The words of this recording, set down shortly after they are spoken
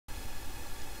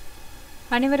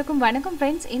அனைவருக்கும் வணக்கம்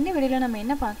ஃப்ரெண்ட்ஸ். இந்த வீடியோவில் நம்ம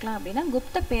என்ன பார்க்கலாம் அப்படின்னா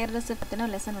குப்த பேரரசு பற்றின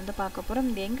லெசன் வந்து பார்க்க போகிறோம்.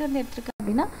 இது எங்கேருந்து எடுத்துருக்கேன்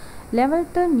அப்படின்னா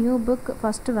 11th நியூ புக்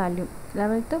ஃபஸ்ட்டு வேல்யூம்,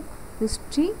 11th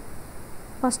ஹிஸ்ட்ரி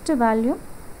ஃபஸ்ட்டு வேல்யூம்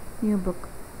நியூ புக்.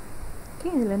 ஓகே,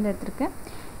 இதுலேருந்து எடுத்துருக்கேன்.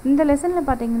 இந்த லெசனில்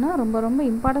பார்த்தீங்கன்னா ரொம்ப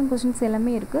இம்பார்ட்டன்ட் கொஷின்ஸ்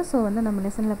எல்லாமே இருக்குது. ஸோ வந்து நம்ம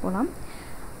லெசனில் போகலாம்.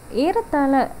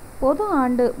 ஏறத்தாழ பொது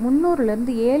ஆண்டு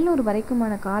 300லேருந்து 700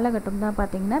 வரைக்குமான காலகட்டம் தான்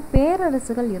பார்த்திங்கன்னா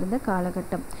பேரரசுகள் இருந்த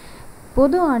காலகட்டம்.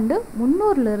 பொது ஆண்டு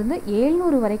 300லேருந்து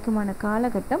 700 வரைக்குமான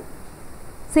காலகட்டம்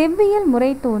செவ்வியல் முறை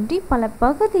தோன்றி பல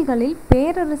பகுதிகளில்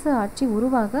பேரரசு ஆட்சி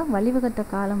உருவாக வழிவகுத்த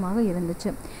காலமாக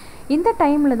இருந்துச்சு. இந்த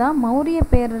டைமில் தான் மௌரிய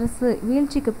பேரரசு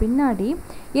வீழ்ச்சிக்கு பின்னாடி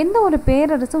எந்த ஒரு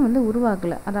பேரரசும் வந்து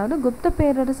உருவாகலை. அதாவது குப்த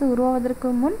பேரரசு உருவாவதற்கு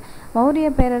முன் மௌரிய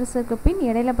பேரரசுக்கு பின்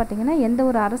இடையில பார்த்திங்கன்னா எந்த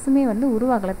ஒரு அரசுமே வந்து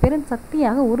உருவாகலை, பெரும்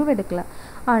சக்தியாக உருவெடுக்கலை.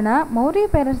 ஆனால் மௌரிய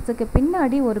பேரரசுக்கு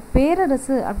பின்னாடி ஒரு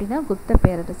பேரரசு அப்படின்னா குப்த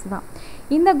பேரரசு தான்.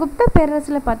 இந்த குப்த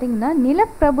பேரரசில் பார்த்திங்கன்னா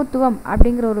நிலப்பிரபுத்துவம்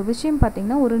அப்படிங்கிற ஒரு விஷயம்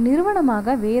பார்த்திங்கன்னா ஒரு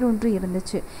நிறுவனமாக வேறொன்று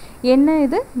இருந்துச்சு. என்ன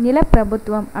இது?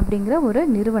 நிலப்பிரபுத்துவம் அப்படிங்கிற ஒரு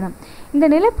நிறுவனம். இந்த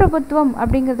நிலப்பிரபுத்துவம்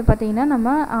அப்படிங்கிறது பார்த்திங்கன்னா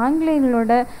நம்ம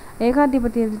ஆங்கிலேயர்களோட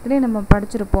ஏகாதிபத்தியத்திலே நம்ம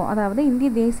படிச்சிருப்போம். அதாவது இந்திய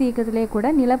தேசிய இயக்கத்திலே கூட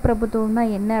நிலப்பிரபுத்துவம்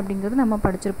தான் என்ன அப்படிங்கிறது நம்ம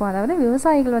படிச்சிருப்போம். அதாவது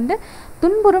விவசாயிகள் வந்து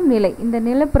துன்புறும் நிலை, இந்த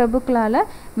நிலப்பிரபுக்களால்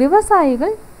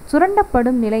விவசாயிகள்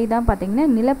சுரண்டப்படும் நிலை தான் பார்த்திங்கன்னா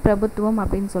நிலப்பிரபுத்துவம்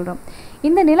அப்படின்னு சொல்கிறோம்.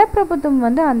 இந்த நிலப்பிரபுத்துவம்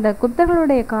வந்து அந்த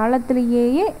குப்தர்களுடைய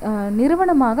காலத்திலேயே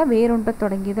நிறுவனமாக வேறொன்ற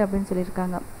தொடங்கியது அப்படின்னு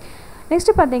சொல்லியிருக்காங்க.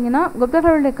 நெக்ஸ்ட்டு பார்த்திங்கன்னா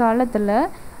குப்தர்களுடைய காலத்தில்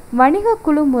வணிக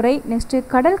குழு முறை, நெக்ஸ்ட்டு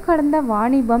கடல் கடந்த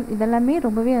வாணிபம் இதெல்லாமே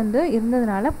ரொம்பவே வந்து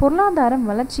இருந்ததுனால பொருளாதாரம்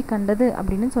வளர்ச்சி கண்டது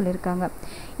அப்படின்னு சொல்லியிருக்காங்க.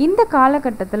 இந்த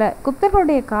காலகட்டத்தில்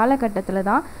குப்தர்களுடைய காலகட்டத்தில்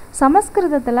தான்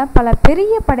சமஸ்கிருதத்தில் பல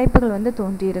பெரிய படைப்புகள் வந்து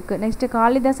தோன்றியிருக்கு. நெக்ஸ்ட்டு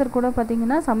காளிதாசர் கூட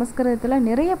பார்த்திங்கன்னா சமஸ்கிருதத்தில்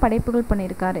நிறைய படைப்புகள்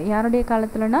பண்ணியிருக்காரு. யாருடைய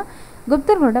காலத்தில்னா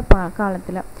குப்தர்களோட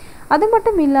காலத்தில். அது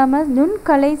மட்டும் இல்லாமல்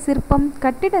நுண்கலை, சிற்பம்,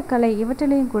 கட்டிடக்கலை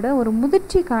இவற்றிலையும் கூட ஒரு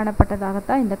முதிர்ச்சி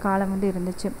காணப்பட்டதாகத்தான் இந்த காலம் வந்து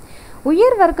இருந்துச்சு.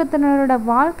 உயர் வர்க்கத்தினரோட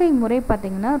வாழ்க்கை முறை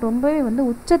பார்த்திங்கன்னா ரொம்பவே வந்து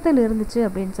உச்சத்தில் இருந்துச்சு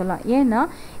அப்படின்னு சொல்லலாம். ஏன்னா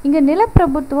இங்கே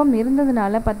நிலப்பிரபுத்துவம்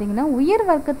இருந்ததுனால பார்த்திங்கன்னா உயர்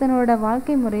வர்க்கத்தினரோட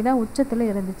வாழ்க்கை முறை தான் உச்சத்தில்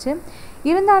இருந்துச்சு.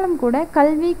 இருந்தாலும் கூட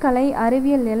கல்வி, கலை,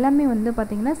 அறிவியல் எல்லாமே வந்து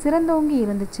பார்த்திங்கன்னா சிறந்தோங்கி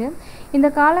இருந்துச்சு. இந்த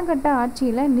காலகட்ட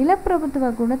ஆட்சியில்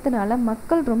நிலப்பிரபுத்துவ குணத்தினால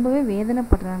மக்கள் ரொம்பவே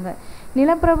வேதனைப்படுறாங்க.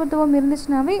 நிலப்பிரபுத்துவம்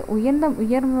இருந்துச்சுனாவே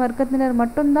உயர் வர்க்கத்தினர்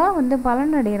மட்டும்தான் வந்து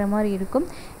பலனடைகிற மாதிரி இருக்கும்.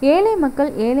 ஏழை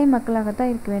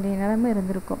மக்களாகத்தான் இருக்க வேண்டிய நிலைமை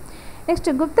இருந்திருக்கும்.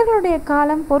 நெக்ஸ்ட்டு குப்தர்களுடைய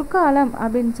காலம் பொற்காலம்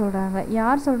அப்படின்னு சொல்கிறாங்க.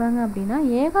 யார் சொல்கிறாங்க அப்படின்னா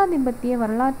ஏகாதிபத்திய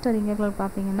வரலாற்றறிஞர்கள்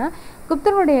பார்த்திங்கன்னா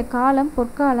குப்தர்களுடைய காலம்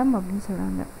பொற்காலம் அப்படின்னு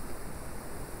சொல்கிறாங்க.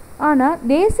 ஆனால்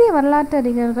தேசிய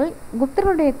வரலாற்றறிஞர்கள்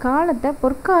குப்தர்களுடைய காலத்தை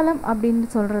பொற்காலம் அப்படின்னு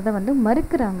சொல்கிறத வந்து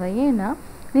மறுக்கிறாங்க. ஏன்னா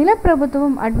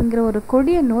நிலப்பிரபுத்துவம் அப்படிங்கிற ஒரு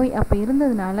கொடிய நோய் அப்போ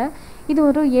இருந்ததுனால இது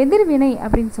ஒரு எதிர்வினை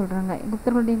அப்படின்னு சொல்கிறாங்க.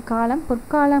 குப்தர்களுடைய காலம்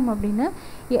பொற்காலம் அப்படின்னு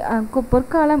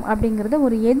பொற்காலம் அப்படிங்கிறது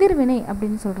ஒரு எதிர்வினை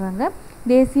அப்படின்னு சொல்கிறாங்க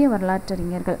தேசிய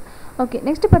வரலாற்றறிஞர்கள். ஓகே,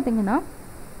 நெக்ஸ்ட் பார்த்திங்கன்னா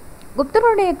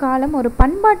குப்தர்களுடைய காலம் ஒரு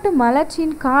பண்பாட்டு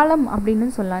மலர்ச்சியின் காலம் அப்படின்னு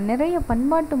சொல்லலாம். நிறைய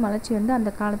பண்பாட்டு மலர்ச்சி வந்து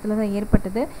அந்த காலத்தில் தான்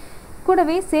ஏற்பட்டது.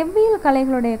 கூடவே செவ்வியல்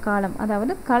கலைகளுடைய காலம்,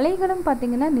 அதாவது கலைகளும்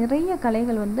பார்த்திங்கன்னா நிறைய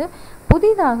கலைகள் வந்து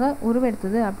புதிதாக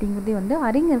உருவெடுத்தது அப்படிங்கிறதே வந்து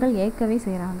அறிஞர்கள் ஏற்கவே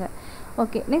செய்கிறாங்க.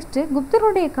 ஓகே, நெக்ஸ்ட்டு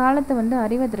குப்தருடைய காலத்தை வந்து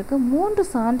அறிவதற்கு 3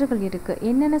 சான்றுகள் இருக்குது.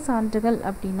 என்னென்ன சான்றுகள்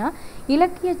அப்படின்னா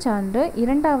இலக்கிய சான்று,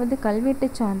 2வது கல்வெட்டு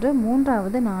சான்று,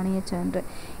 3வது நாணய சான்று.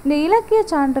 இந்த இலக்கிய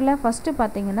சான்றில் ஃபஸ்ட்டு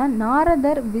பார்த்திங்கன்னா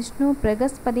நாரதர், விஷ்ணு,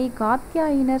 பிரகஸ்பதி,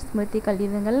 காத்யாயினர் ஸ்மிருதிகள்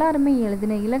இவங்க எல்லாருமே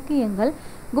எழுதின இலக்கியங்கள்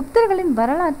குப்தர்களின்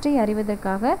வரலாற்றை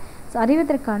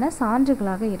அறிவதற்கான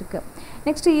சான்றுகளாக இருக்குது.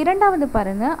 நெக்ஸ்ட்டு 2வது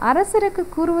பாருங்கள், அரசருக்கு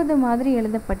கூறுவது மாதிரி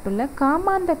எழுதப்பட்டுள்ள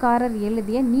காமாந்தக்காரர்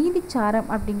எழுதிய நீதிச்சாரம்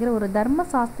அப்படிங்கிற ஒரு தர்ம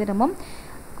சாஸ்திரமும்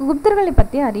குப்தர்களை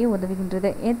பற்றி அறிய உதவுகின்றது.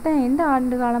 எந்த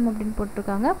ஆண்டு காலம் அப்படின்னு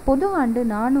போட்டிருக்காங்க? பொது ஆண்டு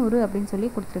 400 அப்படின்னு சொல்லி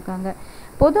கொடுத்துருக்காங்க.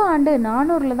 பொது ஆண்டு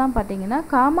 400 தான் பார்த்திங்கன்னா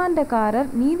காமாந்தக்காரர்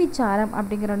நீதிச்சாரம்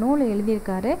அப்படிங்கிற நூலை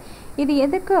எழுதியிருக்காரு. இது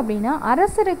எதுக்கு அப்படின்னா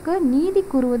அரசருக்கு நீதி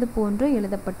கூறுவது போன்று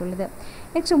எழுதப்பட்டுள்ளது.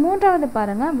 நெக்ஸ்ட் 3வது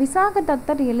பாருங்கள்,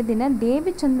 விசாகதத்தர் எழுதின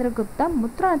தேவி சந்திரகுப்தா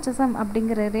முத்ராட்சசம்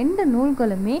அப்படிங்கிற 2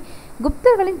 நூல்களுமே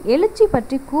குப்தர்களின் எழுச்சி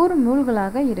பற்றி கூறும்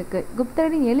நூல்களாக இருக்குது.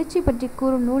 குப்தர்களின் எழுச்சி பற்றி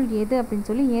கூறும் நூல் எது அப்படின்னு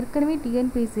சொல்லி ஏற்கனவே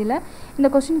TNPSCயில் இந்த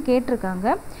கொஸ்டின்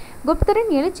கேட்டிருக்காங்க.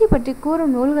 குப்தரின் எழுச்சி பற்றி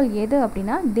கூறும் நூல்கள் எது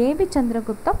அப்படின்னா தேவி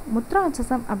சந்திரகுப்தா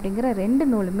முத்ராட்சசம் அப்படிங்கிற 2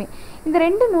 நூலுமே. இந்த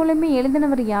 2 நூலுமே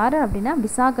எழுதினவர் யார் அப்படின்னா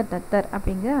விசாகதத்தர்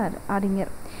அப்படிங்கிற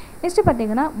அறிஞர். நெக்ஸ்ட்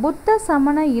பார்த்திங்கன்னா புத்த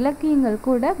சமண இலக்கியங்கள்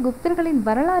கூட குப்தர்களின்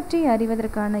வரலாற்றை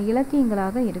அறிவதற்கான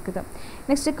இலக்கியங்களாக இருக்குது.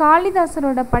 நெக்ஸ்ட்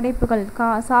காளிதாசரோட படைப்புகள்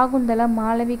சாகுந்தலம்,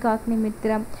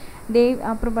 மாளவிகாக்னிமித்திரம்,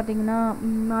 அப்புறம் பார்த்திங்கன்னா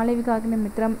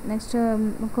மாளவிகாக்னிமித்திரம்,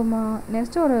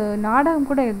 நெக்ஸ்ட்டு ஒரு நாடகம்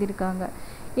கூட எழுதியிருக்காங்க.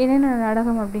 என்னென்ன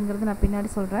நாடகம் அப்படிங்கிறது நான் பின்னாடி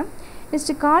சொல்கிறேன்.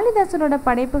 நெக்ஸ்ட்டு காளிதாசரோட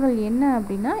படைப்புகள் என்ன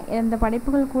அப்படின்னா, அந்த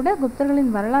படைப்புகள் கூட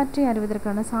குப்தர்களின் வரலாற்றை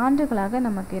அறிவதற்கான சான்றுகளாக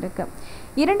நமக்கு இருக்குது.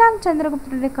 2ஆம்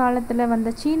சந்திரகுப்தருடைய காலத்தில்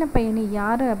வந்த சீன பயணி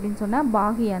யார் அப்படின்னு சொன்னால்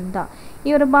பாகியான் தான்.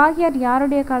 இவர் பாகியார்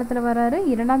யாருடைய காலத்தில் வராரு?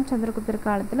 2ஆம் சந்திரகுப்தர்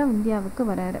காலத்தில் இந்தியாவுக்கு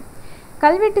வராரு.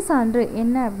 கல்வெட்டு சான்று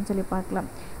என்ன அப்படின்னு சொல்லி பார்க்கலாம்.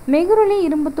 மெகுருளி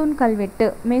இரும்புத்தூண் கல்வெட்டு.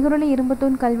 மெகுருளி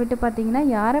இரும்புத்தூண் கல்வெட்டு பார்த்தீங்கன்னா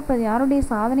யாருடைய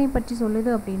சாதனை பற்றி சொல்லுது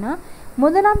அப்படின்னா,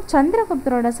 1ஆம்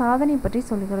சந்திரகுப்தரோட சாதனை பற்றி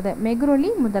சொல்லுகிறது. மெகுருளி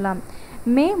முதலாம்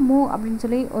மே மூ அப்படின்னு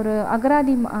சொல்லி ஒரு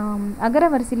அகர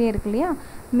வரிசையிலே இருக்கு இல்லையா,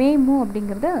 மே மூ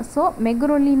அப்படிங்கிறது. ஸோ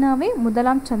மெகுருளினாவே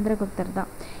 1ஆம் சந்திரகுப்தர்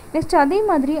தான். நெக்ஸ்ட் அதே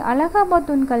மாதிரி அலகாபாத்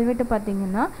தூண் கல்வெட்டு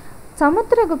பார்த்தீங்கன்னா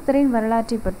சமுத்திரகுப்தரின்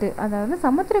வரலாற்றை பற்றி, அதாவது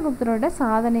சமுத்திரகுப்தரோட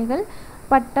சாதனைகள்,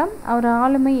 பட்டம், அவர்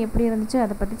ஆளுமை எப்படி இருந்துச்சு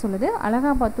அதை பற்றி சொல்லுது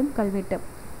அலகாபாத் தூண் கல்வெட்டு.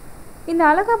 இந்த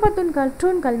அலகாபாத்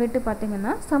தூண் கல்வெட்டு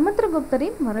பார்த்திங்கன்னா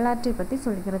சமுத்திரகுப்தரின் வரலாற்றை பற்றி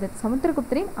சொல்கிறது.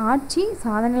 சமுத்திரகுப்தரின் ஆட்சி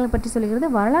சாதனைகளை பற்றி சொல்கிறது,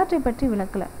 வரலாற்றை பற்றி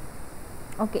விளக்கலை.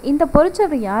 ஓகே, இந்த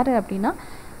பொறிச்சவர் யார் அப்படின்னா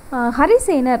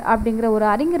ஹரிசேனர் அப்படிங்கிற ஒரு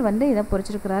அறிஞர் இதை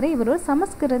பொறிச்சிருக்கிறாரு. இவர் ஒரு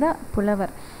சமஸ்கிருத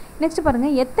புலவர். நெக்ஸ்ட்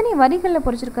பாருங்கள், எத்தனை வரிகளில்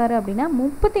பொறிச்சிருக்காரு அப்படின்னா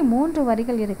 33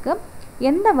 வரிகள் இருக்குது.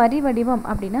 எந்த வரி வடிவம்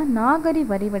அப்படின்னா நாகரி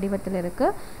வரி வடிவத்தில்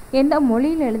இருக்குது. எந்த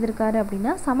மொழியில் எழுதியிருக்காரு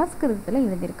அப்படின்னா சமஸ்கிருதத்தில்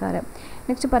எழுதியிருக்காரு.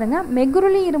 நெக்ஸ்ட் பாருங்கள்,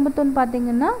 மெகுருளி இரும்புத்தூண்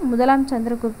பார்த்தீங்கன்னா 1ஆம்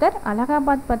சந்திரகுப்தர்,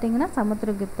 அலகாபாத் பார்த்தீங்கன்னா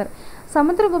சமுத்திரகுப்தர்.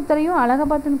 சமுத்திரகுப்தரையும்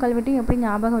அலகாபாத்தின் கல்வெட்டையும் எப்படி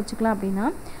ஞாபகம் வச்சுக்கலாம் அப்படின்னா,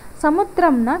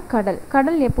 சமுத்திரம்னா கடல்,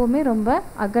 கடல் எப்போவுமே ரொம்ப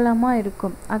அகலமாக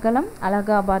இருக்கும். அகலம்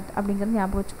அலகாபாத் அப்படிங்கிறது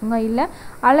ஞாபகம் வச்சுக்கோங்க. இல்லை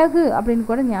அழகு அப்படின்னு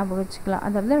கூட ஞாபகம் வச்சுக்கலாம்.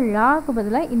 அதாவது லாக்கு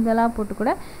பதிலாக இந்த லா போட்டு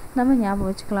கூட நம்ம ஞாபகம்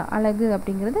வச்சுக்கலாம். அழகு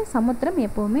அப்படிங்கிறது சமுத்திரம்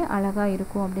எப்போவுமே அழகாக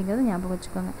இருக்கும் அப்படிங்கிறத ஞாபகம்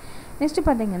வச்சுக்கோங்க. நெக்ஸ்ட்டு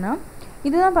பார்த்தீங்கன்னா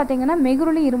இதுதான் பார்த்தீங்கன்னா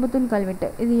மெகுருளி இரும்புத்தூண் கல்வெட்டு.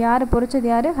 இது யார் பொறிச்சது?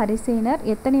 யார்? ஹரிசேனர்.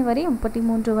 எத்தனை வரி?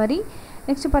 33 வரி.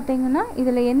 நெக்ஸ்ட் பார்த்தீங்கன்னா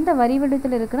இதில் எந்த வரி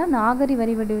வடிவத்தில் இருக்குன்னா நாகரி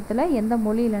வரி வடிவத்தில், எந்த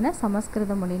மொழியிலன்னா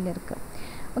சமஸ்கிருத மொழியில் இருக்குது.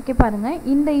 ஓகே பாருங்கள்,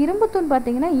 இந்த இரும்புத்தூண்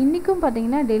பார்த்தீங்கன்னா இன்றைக்கும்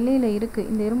பார்த்தீங்கன்னா டெல்லியில் இருக்குது.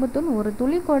 இந்த இரும்புத்தூண் ஒரு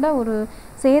துளி கூட ஒரு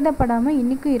சேதப்படாமல்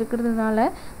இன்றைக்கும் இருக்கிறதுனால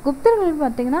குப்தர்கள்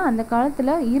பார்த்திங்கன்னா அந்த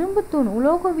காலத்தில் இரும்புத்தூண்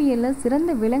உலோகவியலில்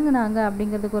சிறந்து விளங்குனாங்க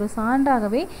அப்படிங்கிறதுக்கு ஒரு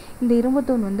சான்றாகவே இந்த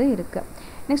இரும்புத்தூண் இருக்குது.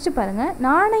 நெக்ஸ்ட்டு பாருங்கள்,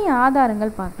 நாணய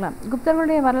ஆதாரங்கள் பார்க்கலாம்.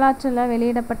 குப்தர்களுடைய வரலாற்றில்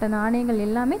வெளியிடப்பட்ட நாணயங்கள்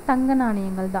எல்லாமே தங்க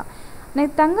நாணயங்கள் தான்.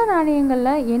 தங்க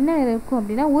நாணயங்களில் என்ன இருக்கும்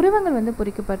அப்படின்னா உருவங்கள்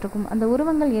பொறிக்கப்பட்டிருக்கும். அந்த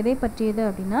உருவங்கள் எதை பற்றியது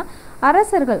அப்படின்னா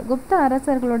அரசர்கள், குப்த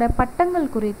அரசர்களோட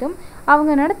பட்டங்கள் குறித்தும்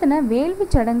அவங்க நடத்தின வேள்வி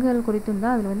சடங்குகள் குறித்தும்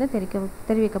தான் அதில்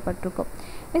தெரிவிக்கப்பட்டிருக்கும்.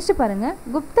 நெக்ஸ்ட் பாருங்கள்,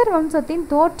 குப்தர் வம்சத்தின்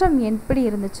தோற்றம் எப்படி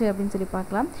இருந்துச்சு அப்படின்னு சொல்லி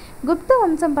பார்க்கலாம். குப்த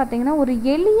வம்சம் பார்த்திங்கன்னா ஒரு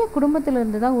எளிய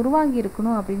குடும்பத்திலிருந்து தான் உருவாகி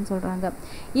இருக்கணும் அப்படின்னு சொல்கிறாங்க.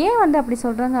 ஏன் அப்படி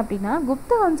சொல்கிறாங்க அப்படின்னா,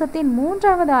 குப்த வம்சத்தின்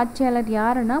 3ஆவது ஆட்சியாளர்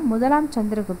யாருன்னா 1ஆம்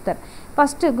சந்திரகுப்தர்.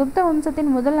 ஃபஸ்ட்டு குப்த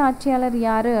வம்சத்தின் முதல் ஆட்சியாளர்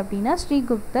யார் அப்படின்னா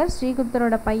ஸ்ரீகுப்தர்.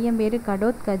 ஸ்ரீகுப்தரோட பையன் பேர்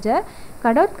கடோத்கஜர்.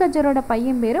 கடோத்கஜரோட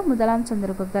பையன் பேர் 1ஆம்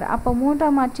சந்திரகுப்தர். அப்போ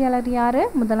 3ஆம் ஆட்சியாளர் யார்?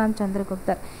 1ஆம்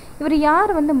சந்திரகுப்தர். இவர்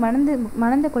யார்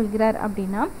மணந்து கொள்கிறார்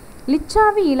அப்படின்னா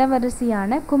லிச்சாவி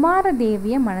இளவரசியான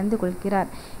குமாரதேவியை மணந்து கொள்கிறார்.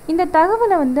 இந்த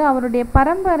தகவலை அவருடைய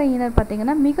பரம்பரையினர்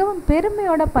பார்த்திங்கன்னா மிகவும்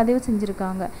பெருமையோட பதிவு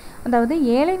செஞ்சுருக்காங்க. அதாவது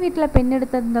ஏழை வீட்டில் பெண்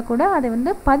எடுத்திருந்தால் கூட அதை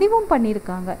பதிவும்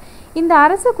பண்ணியிருக்காங்க. இந்த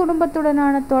அரச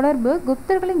குடும்பத்துடனான தொடர்பு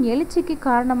குப்தர்களின் எழுச்சிக்கு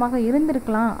காரணமாக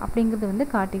இருந்திருக்கலாம் அப்படிங்கிறது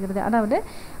காட்டுகிறது. அதாவது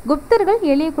குப்தர்கள்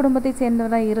எளிய குடும்பத்தை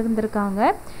சேர்ந்தவராக இருந்திருக்காங்க.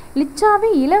 லிச்சாவி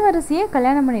இளவரசியை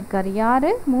கல்யாணம் பண்ணியிருக்காரு. யார்?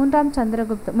 1ஆம்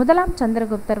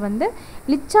சந்திரகுப்தர்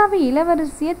லிச்சாவி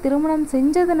இளவரசியை திருமணம்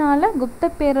செஞ்சதுனால குப்த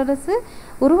பேரரசு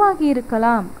உருவாகி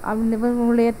இருக்கலாம்,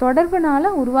 இவங்களுடைய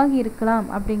தொடர்புனால உருவாகி இருக்கலாம்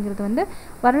அப்படிங்கிறது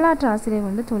வரலாற்று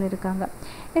ஆசிரியர் சொல்லியிருக்காங்க.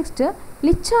 நெக்ஸ்ட்டு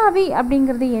லிச்சாவி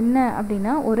அப்படிங்கிறது என்ன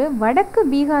அப்படின்னா ஒரு வடக்கு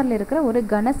பீகாரில் இருக்கிற ஒரு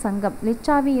கனசங்கம்.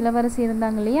 லிச்சாவி இளவரசி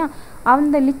இருந்தாங்க இல்லையா,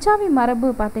 அந்த லிச்சாவி மரபு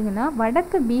பார்த்திங்கன்னா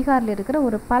வடக்கு பீகாரில் இருக்கிற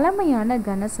ஒரு பழமையான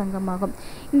கனசங்கமாகும்.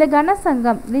 இந்த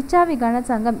கனசங்கம் லிச்சாவி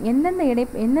கனசங்கம்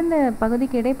எந்தெந்த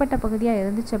பகுதிக்கு இடைப்பட்ட பகுதியாக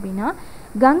இருந்துச்சு அப்படின்னா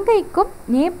கங்கைக்கும்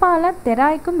நேபாள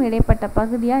தெராய்க்கும் இடைப்பட்ட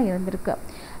பகுதியாக இருந்திருக்கு.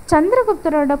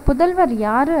 சந்திரகுப்தரோட புதல்வர்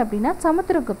யார் அப்படின்னா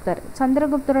சமுத்திரகுப்தர்.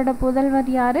 சந்திரகுப்தரோட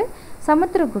புதல்வர் யார்?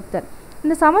 சமுத்திரகுப்தர்.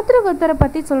 இந்த சமுத்திரகுப்தரை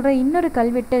பற்றி சொல்கிற இன்னொரு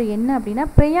கல்வெட்டு என்ன அப்படின்னா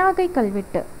பிரயாகை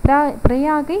கல்வெட்டு.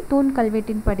 பிரயாகை தூண்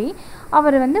கல்வெட்டின்படி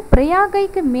அவர்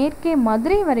பிரயாகைக்கு மேற்கே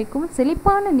மதுரை வரைக்கும்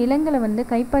செழிப்பான நிலங்களை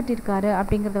கைப்பற்றியிருக்காரு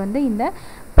அப்படிங்கிறது இந்த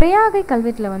பிரயாகை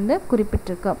கல்வெட்டில்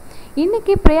குறிப்பிட்டிருக்கு.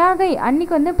 இன்றைக்கி பிரயாகை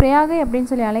அன்றைக்கி பிரயாகை அப்படின்னு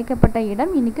சொல்லி அழைக்கப்பட்ட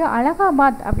இடம் இன்றைக்கி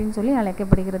அலகாபாத் அப்படின்னு சொல்லி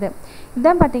அழைக்கப்படுகிறது.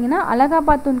 இதுதான் பார்த்திங்கன்னா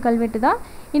அலகாபாத் தூண் கல்வெட்டு தான்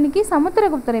இன்றைக்கி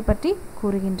சமுத்திரகுப்தரை பற்றி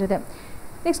கூறுகின்றது.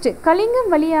 நெக்ஸ்ட்டு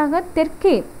கலிங்கம் வழியாக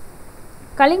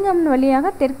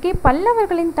தெற்கே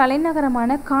பல்லவர்களின்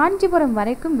தலைநகரமான காஞ்சிபுரம்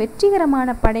வரைக்கும்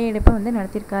வெற்றிகரமான படையெடுப்பை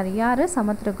நடத்தியிருக்காரு. யார்?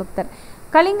 சமுத்திரகுப்தர்.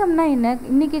 கலிங்கம்னா என்ன?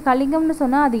 இன்றைக்கி கலிங்கம்னு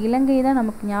சொன்னால் அது இலங்கை தான்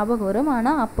நமக்கு ஞாபகம் வரும்.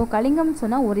 ஆனால் அப்போது கலிங்கம்னு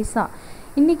சொன்னால் ஒரிசா.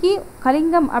 இன்றைக்கி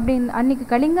கலிங்கம் அன்றைக்கி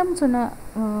கலிங்கம் சொன்ன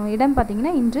இடம்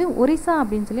பார்த்திங்கன்னா இன்று ஒரிசா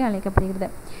அப்படின்னு சொல்லி அழைக்கப்படுகிறது.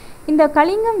 இந்த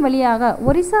கலிங்கம் வழியாக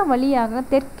ஒரிசா வழியாக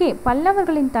தெற்கே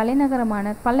பல்லவர்களின்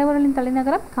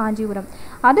தலைநகரம் காஞ்சிபுரம்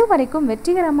அது வரைக்கும்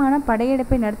வெற்றிகரமான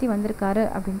படையெடுப்பை நடத்தி வந்திருக்காரு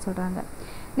அப்படின்னு சொல்கிறாங்க.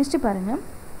 நெக்ஸ்ட் பாருங்கள்,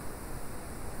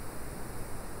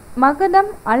 மகதம்,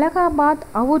 அலகாபாத்,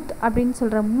 அவுத் அப்படின்னு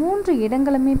சொல்கிற 3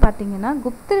 இடங்களுமே பார்த்திங்கன்னா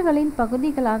குப்தர்களின்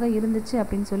பகுதிகளாக இருந்துச்சு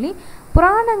அப்படின்னு சொல்லி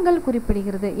புராணங்கள்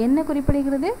குறிப்பிடுகிறது. என்ன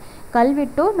குறிப்பிடுகிறது?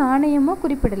 கல்வெட்டோ நாணயமோ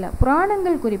குறிப்பிடலை,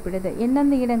 புராணங்கள் குறிப்பிடுது.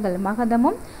 எந்தெந்த இடங்கள்?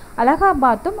 மகதமும்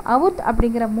அலகாபாத்தும் அவுத்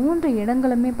அப்படிங்கிற 3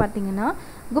 இடங்களுமே பார்த்திங்கன்னா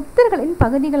குப்தர்களின்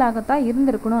பகுதிகளாகத்தான்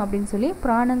இருந்திருக்கணும் அப்படின்னு சொல்லி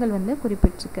புராணங்கள்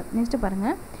குறிப்பிட்டிருக்கு. நெக்ஸ்ட்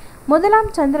பாருங்கள்,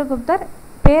 முதலாம் சந்திரகுப்தர்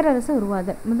பேரரசு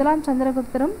உருவாதல். முதலாம்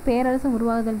சந்திரகுப்தரும் பேரரசு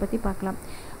உருவாகுதல் பற்றி பார்க்கலாம்.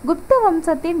 குப்த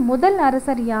வம்சத்தின் முதல்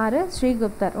அரசர் யார்?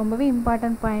 ஸ்ரீகுப்தர். ரொம்பவே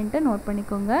இம்பார்ட்டன்ட் பாயிண்ட்டு, நோட்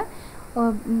பண்ணிக்கோங்க.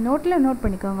 நோட்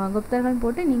பண்ணிக்கோங்க. குப்தர்கள்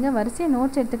போட்டு நீங்கள் வரிசையாக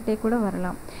நோட்ஸ் எடுத்துக்கிட்டே கூட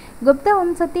வரலாம். குப்த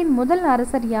வம்சத்தின் முதல்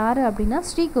அரசர் யார் அப்படின்னா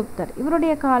ஸ்ரீகுப்தர்.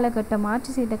 இவருடைய காலகட்டம்,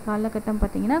 ஆட்சி செய்த காலகட்டம்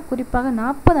பார்த்திங்கன்னா குறிப்பாக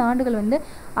 40 ஆண்டுகள்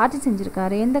ஆட்சி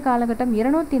செஞ்சுருக்காரு. எந்த காலகட்டம்?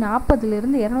 240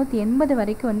 280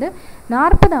 வரைக்கும்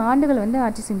 40 ஆண்டுகள்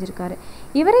ஆட்சி செஞ்சுருக்காரு.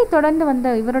 இவரை தொடர்ந்து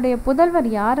வந்த இவருடைய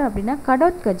புதல்வர் யார் அப்படின்னா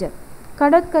கடோத்கஜர்.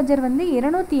 கடோத்கஜர்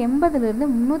 280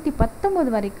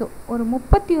 319 வரைக்கும் ஒரு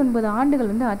 39 ஆண்டுகள்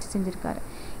ஆட்சி செஞ்சுருக்காரு.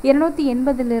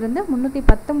 280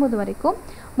 319 வரைக்கும்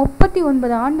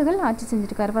 39 ஆண்டுகள் ஆட்சி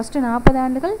செஞ்சுருக்காரு. ஃபஸ்ட்டு 40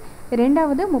 ஆண்டுகள்,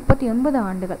 ரெண்டாவது 39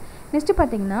 ஆண்டுகள். நெக்ஸ்ட்டு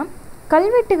பார்த்திங்கன்னா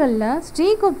கல்வெட்டுகளில்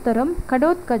ஸ்ரீகுப்தரும்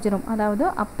கடோத்கஜரும், அதாவது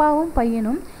அப்பாவும்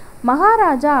பையனும்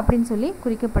மகாராஜா அப்படின்னு சொல்லி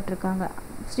குறிக்கப்பட்டிருக்காங்க.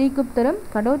 ஸ்ரீகுப்தரும்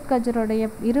கடோத்கஜருடைய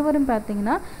இருவரும்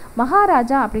பார்த்திங்கன்னா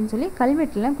மகாராஜா அப்படின்னு சொல்லி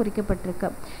கல்வெட்டில் குறிக்கப்பட்டிருக்கு.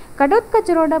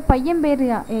 கடோத்கஜரோட பையன் பேர்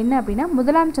என்ன அப்படின்னா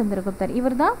முதலாம் சந்திரகுப்தர்.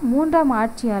 இவர் தான் 3ஆம்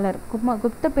ஆட்சியாளர்.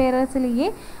 குப்த பேரரசிலேயே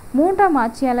 3ஆம்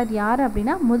ஆட்சியாளர் யார்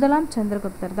அப்படின்னா முதலாம்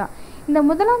சந்திரகுப்தர் தான். இந்த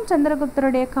முதலாம்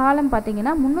சந்திரகுப்தருடைய காலம்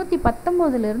பார்த்திங்கன்னா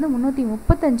 319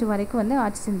 335 வரைக்கும்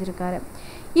ஆட்சி செஞ்சுருக்காரு.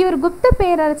 இவர் குப்த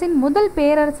பேரரசின் முதல்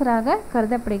பேரரசராக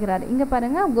கருதப்படுகிறார். இங்கே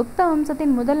பாருங்கள், குப்த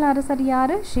வம்சத்தின் முதல் அரசர்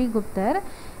யார்? ஸ்ரீகுப்தர்.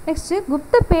 நெக்ஸ்ட்டு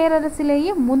குப்த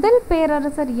பேரரசிலேயே முதல்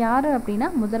பேரரசர் யார் அப்படின்னா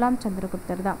முதலாம்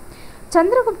சந்திரகுப்தர் தான்.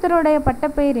 சந்திரகுப்தருடைய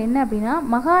பட்டப்பெயர் என்ன அப்படின்னா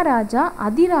மகாராஜா,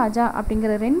 அதிராஜா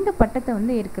அப்படிங்கிற 2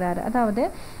 பட்டத்தை இருக்கிறாரு. அதாவது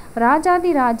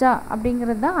ராஜாதி ராஜா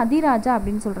அப்படிங்கிறது தான் அதிராஜா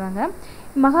அப்படின்னு சொல்கிறாங்க.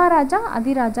 மகாராஜா,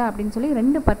 அதிராஜா அப்படின்னு சொல்லி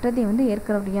 2 பட்டத்தை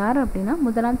ஏற்கிறவர் யார் அப்படின்னா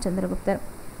முதலாம் சந்திரகுப்தர்.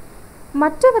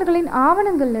 மற்றவர்களின்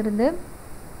ஆவணங்கள்லிருந்து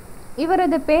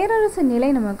இவரது பேரரசு நிலை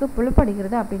நமக்கு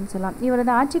புலப்படுகிறது அப்படின்னு சொல்லலாம்.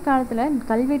 இவரது ஆட்சி காலத்தில்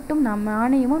கல்வெட்டும்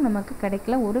நாணயமும் நமக்கு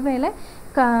கிடைக்கல. ஒருவேளை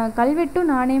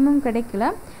கல்வெட்டும் நாணயமும்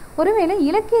கிடைக்கல, ஒருவேளை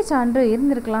இலக்கிய சான்று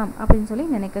இருந்திருக்கலாம் அப்படின்னு சொல்லி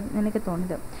நினைக்க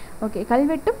தோணுது. ஓகே,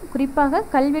 குறிப்பாக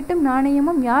கல்வெட்டும்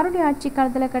நாணயமும் யாருடைய ஆட்சி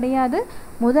காலத்தில் கிடையாது?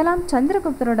 முதலாம்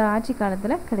சந்திரகுப்தரோட ஆட்சி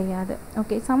காலத்தில் கிடையாது.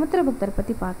 ஓகே, சமுத்திரகுப்தர்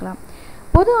பற்றி பார்க்கலாம்.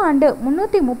 பொது ஆண்டு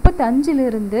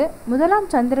 335 முதலாம்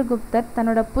சந்திரகுப்தர்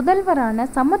தன்னோட புதல்வரான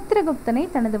சமுத்திரகுப்தனை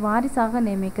தனது வாரிசாக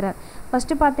நியமிக்கிறார்.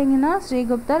 ஃபஸ்ட்டு பார்த்தீங்கன்னா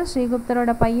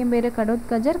ஸ்ரீகுப்தரோட பையன் பேர்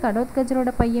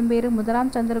கடோத்கஜரோட பையன் பேர்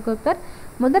முதலாம்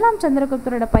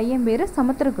சந்திரகுப்தரோட பையன் பேர்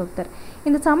சமுத்திரகுப்தர்.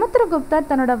 இந்த சமுத்திரகுப்தர்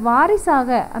தன்னோட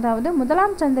வாரிசாக, அதாவது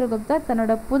முதலாம் சந்திரகுப்தர்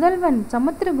தன்னோட புதல்வன்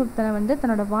சமுத்திரகுப்தனை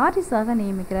தன்னோட வாரிசாக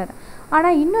நியமிக்கிறார்.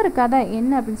 ஆனால் இன்னொரு கதை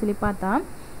என்ன அப்படின்னு சொல்லி பார்த்தா,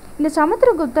 இந்த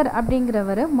சமுத்திரகுப்தர்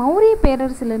அப்படிங்கிறவர் மௌரிய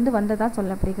பேரரசிலிருந்து வந்ததாக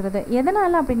சொல்லப்படுகிறது.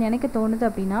 எதனால் அப்படின்னு எனக்கு தோணுது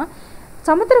அப்படின்னா,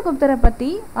 சமுத்திரகுப்தரை பற்றி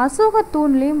அசோக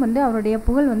தூண்லேயும் அவருடைய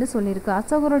புகழ் சொல்லியிருக்கு.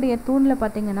 அசோகருடைய தூணில்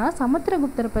பார்த்திங்கன்னா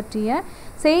சமுத்திரகுப்தரை பற்றிய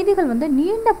செய்திகள்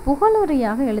நீண்ட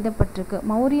புகழுரையாக எழுதப்பட்டிருக்கு.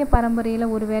 மௌரிய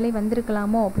பரம்பரையில் ஒரு வேளை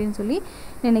வந்திருக்கலாமோ அப்படின்னு சொல்லி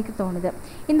நினைக்க தோணுது.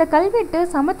 இந்த கல்வெட்டு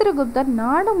சமுத்திரகுப்தர்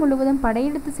நாடு முழுவதும்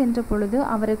படையெடுத்து சென்ற பொழுது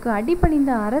அவருக்கு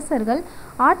அடிபணிந்த அரசர்கள்,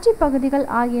 ஆட்சி பகுதிகள்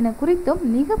ஆகியன குறித்தும்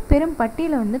மிக பெரும்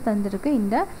பட்டியலை தந்திருக்கு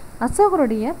இந்த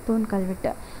அசோகருடைய தூண்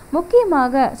கல்வெட்டு.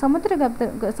 முக்கியமாக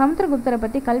சமுத்திரகுப்தரை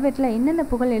பற்றி கல்வெட்டில் என்னென்ன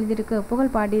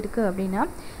புகழ் பாடியிருக்கு அப்படின்னா,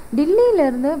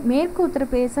 டில்லியிலிருந்து மேற்கு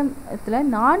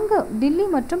உத்தரப்பிரதேசத்தில் டில்லி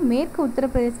மற்றும் மேற்கு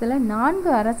உத்தரப்பிரதேசத்தில்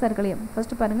 4 அரசர்களையும்,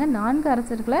 ஃபஸ்ட்டு பாருங்கள் 4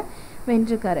 அரசர்களை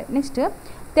வென்றிருக்காரு. நெக்ஸ்ட்டு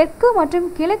தெற்கு மற்றும்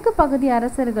கிழக்கு பகுதி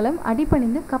அரசர்களும்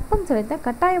அடிபணிந்து கப்பம் செலுத்த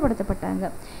கட்டாயப்படுத்தப்பட்டாங்க.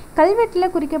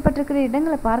 கல்வெட்டில் குறிக்கப்பட்டிருக்கிற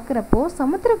இடங்களை பார்க்குறப்போ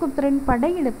சமுத்திரகுப்தரின்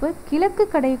படையெடுப்பு கிழக்கு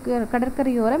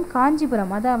கடற்கரையோரம்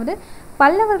காஞ்சிபுரம், அதாவது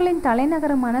பல்லவர்களின்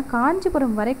தலைநகரமான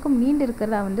காஞ்சிபுரம் வரைக்கும்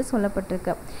நீண்டிருக்கிறதா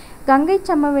சொல்லப்பட்டிருக்கு. கங்கை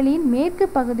சமவெளியின் மேற்கு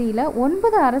பகுதியில்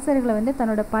 9 அரசர்களை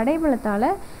தன்னோட படைபலத்தால்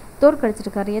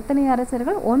தோற்கடிச்சிருக்காரு. எத்தனை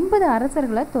அரசர்கள்? 9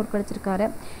 அரசர்களை தோற்கடிச்சிருக்காரு.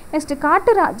 நெக்ஸ்ட்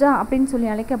காட்டு ராஜா அப்படின்னு சொல்லி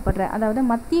அழைக்கப்படுற, அதாவது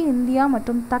மத்திய இந்தியா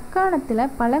மற்றும்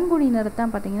தக்காணத்தில் பழங்குடியினர்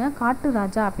தான் பார்த்தீங்கன்னா காட்டு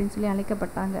ராஜா அப்படின்னு சொல்லி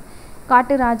அழைக்கப்பட்டாங்க.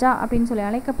 காட்டு ராஜா அப்படின்னு சொல்லி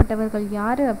அழைக்கப்பட்டவர்கள்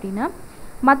யார் அப்படின்னா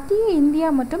மத்திய இந்தியா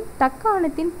மற்றும்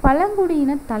தக்காணத்தின்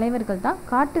பழங்குடியின தலைவர்கள் தான்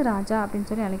காட்டு ராஜா அப்படின்னு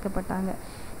சொல்லி அழைக்கப்பட்டாங்க.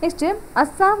 நெக்ஸ்ட்டு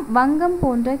அஸ்ஸாம், வங்கம்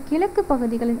போன்ற கிழக்கு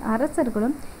பகுதிகளின்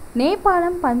அரசர்களும்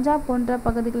நேபாளம், பஞ்சாப் போன்ற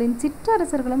பகுதிகளின்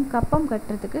சிற்றரசர்களும் கப்பம்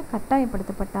கட்டுறதுக்கு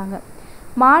கட்டாயப்படுத்தப்பட்டாங்க.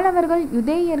 மாலவர்கள்,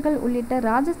 யுதேயர்கள் உள்ளிட்ட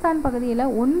ராஜஸ்தான் பகுதியில்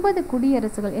 9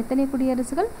 குடியரசுகள், எத்தனை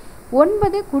குடியரசுகள்?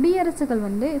 9 குடியரசுகள்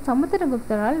வந்து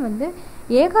சமுத்திரகுப்தரால் வந்து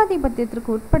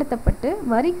ஏகாதிபத்தியத்திற்கு உட்படுத்தப்பட்டு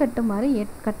வரி கட்டுமாறு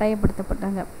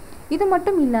கட்டாயப்படுத்தப்பட்டாங்க. இது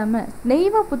மட்டும் இல்லாமல்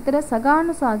தெய்வபுத்திர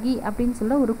சகானுசாகி அப்படின்னு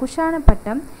சொல்ல ஒரு குஷான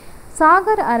பட்டம்,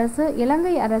 சாகர் அரசு,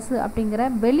 இலங்கை அரசு அப்படிங்கிற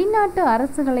வெளிநாட்டு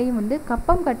அரசுகளையும் வந்து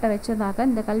கப்பம் கட்ட வச்சதாக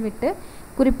இந்த கல்வெட்டு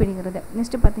குறிப்பிடுகிறது.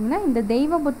 நெக்ஸ்ட் பார்த்தீங்கன்னா இந்த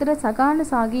தெய்வபுத்திர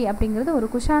சகானுசாகி அப்படிங்கிறது ஒரு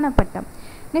குஷான பட்டம்.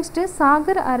 நெக்ஸ்ட்டு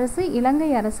சாகர் அரசு,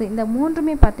 இலங்கை அரசு இந்த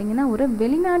மூன்றுமே பார்த்தீங்கன்னா ஒரு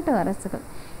வெளிநாட்டு அரசுகள்.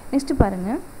 நெக்ஸ்ட்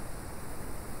பாருங்கள்,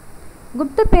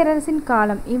 குப்த பேரரசின்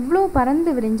காலம் இவ்வளோ பறந்து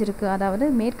விரிஞ்சிருக்கு. அதாவது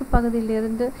மேற்கு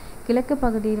பகுதியிலிருந்து கிழக்கு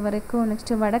பகுதி வரைக்கும்,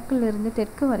 நெக்ஸ்ட்டு வடக்குலேருந்து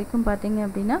தெற்கு வரைக்கும் பார்த்தீங்க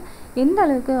அப்படின்னா எந்த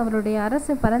அளவுக்கு அவருடைய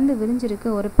அரசு பறந்து விரிஞ்சிருக்கு,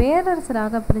 ஒரு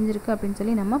பேரரசராக பிரிஞ்சிருக்கு அப்படின்னு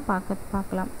சொல்லி நம்ம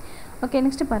பார்க்கலாம். ஓகே,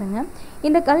 நெக்ஸ்ட் பாருங்கள்,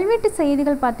 இந்த கல்வெட்டு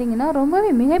செய்திகள் பார்த்தீங்கன்னா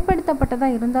ரொம்பவே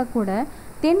மிகைப்படுத்தப்பட்டதாக இருந்தால் கூட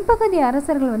தென்பகுதி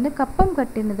அரசர்கள் வந்து கப்பம்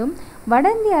கட்டினதும் வட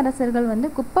இந்திய அரசர்கள் வந்து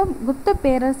குப்த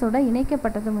பேரரசோட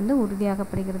இணைக்கப்பட்டதும் வந்து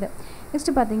உறுதியாகப்படுகிறது.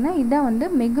 நெக்ஸ்ட் பார்த்தீங்கன்னா இதுதான் வந்து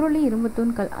மெக்ரோலி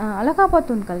இரும்புத்தூண் அலகாபாத்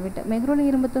தூண் கல்வெட்டு. மெக்ரோலி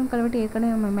இரும்புத்தூண் கல்வெட்டு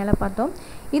ஏற்கனவே நம்ம மேலே பார்த்தோம்.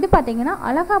 இது பார்த்தீங்கன்னா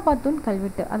அலகாபாத் தூண்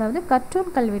கல்வெட்டு, அதாவது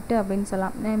கற்றூர் கல்வெட்டு அப்படின்னு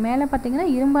சொல்லலாம். மேலே பார்த்தீங்கன்னா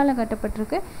இரும்பால்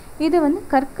கட்டப்பட்டிருக்கு, இது வந்து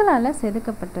கற்களால்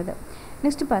செதுக்கப்பட்டது.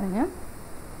 நெக்ஸ்ட் பாருங்கள்,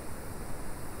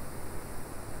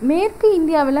 மேற்கு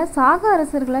இந்தியாவில் சாக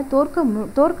அரசர்களை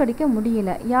தோற்கடிக்க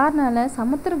முடியல. யாருனால?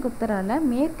 சமுத்திரகுப்தரால்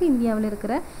மேற்கு இந்தியாவில்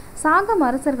இருக்கிற சாகம்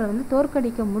அரசர்களை வந்து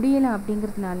தோற்கடிக்க முடியலை.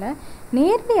 அப்படிங்கிறதுனால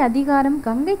நேரடி அதிகாரம்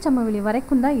கங்கை சமவெளி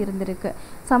வரைக்கும் தான் இருந்திருக்கு.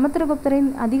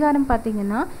 சமுத்திரகுப்தரின் அதிகாரம்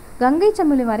பார்த்திங்கன்னா கங்கை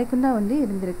சமவெளி வரைக்கும் தான் வந்து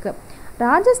இருந்திருக்கு.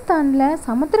 ராஜஸ்தானில்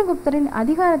சமுத்திரகுப்தரின்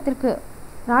அதிகாரத்திற்கு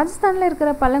ராஜஸ்தானில்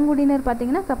இருக்கிற பழங்குடியினர்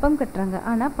பார்த்திங்கன்னா கப்பம் கட்டுறாங்க.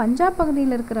 ஆனால் பஞ்சாப்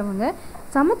பகுதியில் இருக்கிறவங்க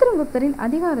சமுத்திரகுப்தரின்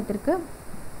அதிகாரத்திற்கு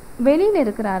வெளியில்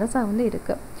இருக்கிற அரசாக வந்து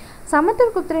இருக்குது.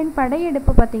 சமுத்திரகுப்தரின்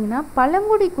படையெடுப்பு பார்த்திங்கன்னா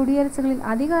பழங்குடி குடியரசுகளின்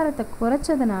அதிகாரத்தை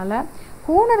குறைச்சதுனால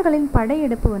ஹூணர்களின்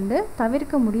படையெடுப்பு வந்து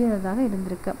தவிர்க்க முடியாததாக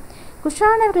இருந்திருக்கு.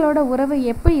 குஷானர்களோட உறவு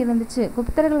எப்படி இருந்துச்சு?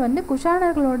 குப்தர்கள் வந்து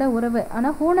குஷானர்களோட உறவு,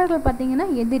 ஆனால் ஹூணர்கள் பார்த்திங்கன்னா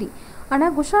எதிரி.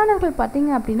 ஆனால் குஷானர்கள்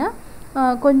பார்த்திங்க அப்படின்னா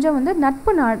கொஞ்சம் வந்து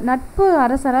நட்பு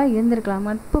அரசராக இருந்திருக்கலாம்,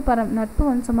 நட்பு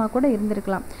வம்சமாக கூட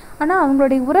இருந்திருக்கலாம். ஆனால்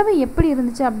அவங்களுடைய உறவு எப்படி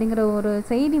இருந்துச்சு அப்படிங்கிற ஒரு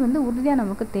செய்தி வந்து உறுதியாக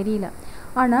நமக்கு தெரியல.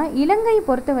 ஆனால் இலங்கையை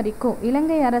பொறுத்த வரைக்கும்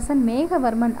இலங்கை அரசன்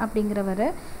மேகவர்மன் அப்படிங்கிறவர்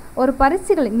ஒரு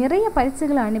நிறைய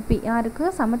பரிசுகளை அனுப்பி, யாருக்கு?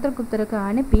 சமுத்திரகுப்தருக்கு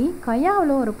அனுப்பி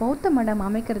கயாவில் ஒரு பௌத்த மடம்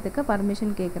அமைக்கிறதுக்கு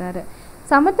பர்மிஷன் கேட்குறாரு.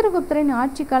 சமுத்திரகுப்தரின்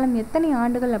ஆட்சி காலம் எத்தனை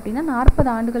ஆண்டுகள் அப்படின்னா 40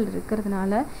 ஆண்டுகள்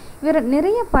இருக்கிறதுனால இவர்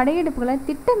நிறைய படையெடுப்புகளை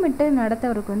திட்டமிட்டு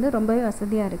நடத்தவருக்கு வந்து ரொம்பவே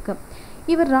வசதியாக இருக்குது.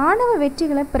 இவர் இராணுவ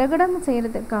வெற்றிகளை பிரகடனம்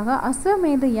செய்கிறதுக்காக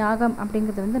அஸ்வமேத யாகம்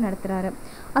அப்படிங்கிறது வந்து நடத்துகிறாரு.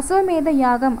 அஸ்வமேத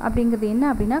யாகம் அப்படிங்கிறது என்ன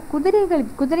அப்படின்னா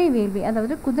குதிரை வேள்வி,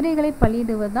 அதாவது குதிரைகளை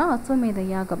பலியிடுவது தான் அஸ்வமேத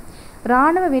யாகம்.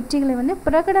 இராணுவ வெற்றிகளை வந்து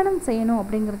பிரகடனம் செய்யணும்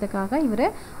அப்படிங்கிறதுக்காக இவர்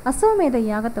அஸ்வமேத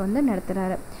யாகத்தை வந்து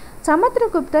நடத்துகிறாரு.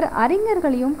 சமுத்திரகுப்தர்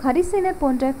அறிஞர்களையும் ஹரிசேனர்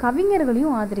போன்ற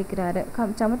கவிஞர்களையும் ஆதரிக்கிறாரு.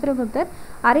 சமுத்திரகுப்தர்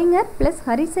அறிஞர் ப்ளஸ்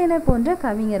ஹரிசேனர் போன்ற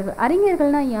கவிஞர்கள்.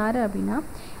 அறிஞர்கள்னால் யார் அப்படின்னா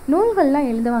நூல்கள்லாம்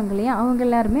எழுதுவாங்க இல்லையா, அவங்க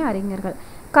எல்லாருமே அறிஞர்கள்.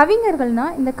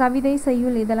 கவிஞர்கள்னால் இந்த கவிதை,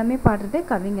 செய்யுள் இதெல்லாமே பாடுறது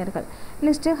கவிஞர்கள்.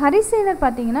 நெக்ஸ்ட்டு ஹரிசேனர்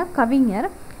பார்த்தீங்கன்னா கவிஞர்.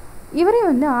 இவரை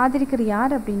வந்து ஆதரிக்கிற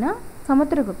யார் அப்படின்னா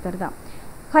சமுத்திரகுப்தர் தான்.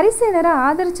 ஹரிசேனரை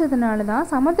ஆதரித்ததுனால தான்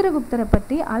சமுத்திரகுப்தரை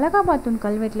பற்றி அலகாபாத் தூண்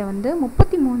கல்வெட்டில் வந்து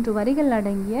 33 வரிகள்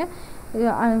அடங்கிய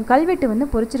கல்வெட்டு வந்து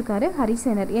பொறிச்சிருக்காரு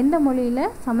ஹரிசேனர். எந்த மொழியில்?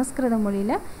 சமஸ்கிருத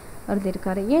மொழியில்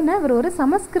எழுதியிருக்காரு. ஏன்னா இவர் ஒரு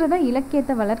சமஸ்கிருத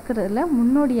இலக்கியத்தை வளர்க்குறதுல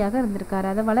முன்னோடியாக இருந்திருக்காரு,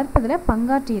 அதை வளர்ப்பதில்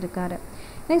பங்காற்றி இருக்காரு.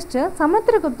 நெக்ஸ்ட்டு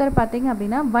சமுத்திரகுப்தர் பார்த்தீங்க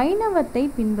அப்படின்னா வைணவத்தை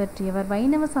பின்பற்றியவர்,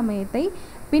 வைணவ சமயத்தை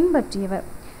பின்பற்றியவர்.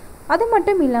 அது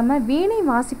மட்டும் இல்லாமல் வீணை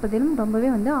வாசிப்பதிலும் ரொம்பவே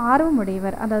வந்து ஆர்வம்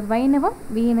உடையவர். அதாவது வைணவம்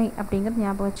வீணை அப்படிங்கிறது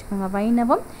ஞாபகம் வச்சுக்கோங்க,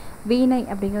 வைணவம் வீணை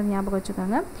அப்படிங்கிறது ஞாபகம்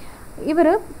வச்சுக்கோங்க.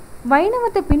 இவர்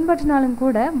வைணவத்தை பின்பற்றினாலும்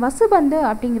கூட வசுபந்து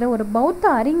அப்படிங்கிற ஒரு பௌத்த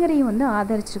அறிஞரையும் வந்து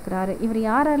ஆதரிச்சிருக்கிறாரு. இவர்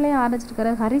யாராலையும்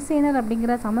ஆதரிச்சிருக்காரு? ஹரிசேனர்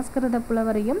அப்படிங்கிற சமஸ்கிருத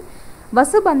புலவரையும்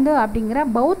வசுபந்து அப்படிங்கிற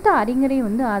பௌத்த அறிஞரையும்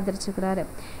வந்து ஆதரிச்சிருக்கிறாரு.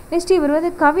 நெக்ஸ்ட் இவர்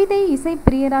வந்து கவிதை இசை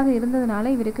பிரியராக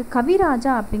இருந்ததுனால இவருக்கு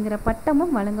கவிராஜா அப்படிங்கிற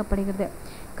பட்டமும் வழங்கப்படுகிறது.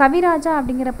 கவிராஜா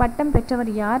அப்படிங்கிற பட்டம்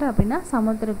பெற்றவர் யார் அப்படின்னா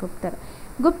சமுத்திரகுப்தர்.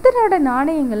 குப்தரோட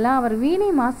நாணயங்கள்லாம் அவர்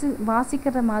வீணை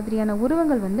வாசிக்கிற மாதிரியான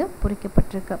உருவங்கள் வந்து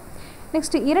பொறிக்கப்பட்டிருக்கு.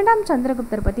 நெக்ஸ்ட் 2ஆம்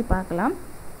சந்திரகுப்தர் பற்றி பார்க்கலாம்.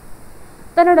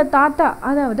 தன்னோட தாத்தா,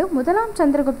 அதாவது 1ஆம்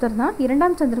சந்திரகுப்தர் தான்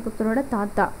 2ஆம் சந்திரகுப்தரோட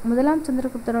தாத்தா. 1ஆம்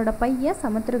சந்திரகுப்தரோட பையன்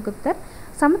சமுத்திரகுப்தர்,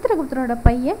 சமுத்திரகுப்தரோட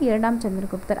பையன் 2ஆம்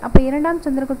சந்திரகுப்தர். அப்போ 2ஆம்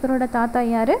சந்திரகுப்தரோட தாத்தா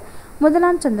யார்?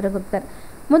 1ஆம் சந்திரகுப்தர்.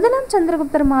 முதலாம்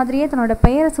சந்திரகுப்தர் மாதிரியே தன்னோட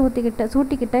பெயரை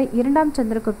சூட்டிக்கிட்ட இரண்டாம்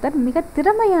சந்திரகுப்தர் மிக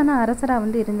திறமையான அரசராக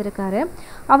வந்து இருந்திருக்காரு.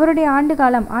 அவருடைய ஆண்டு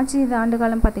காலம், ஆட்சி செய்த ஆண்டு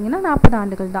காலம் பார்த்திங்கன்னா 40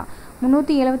 ஆண்டுகள் தான்.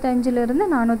 375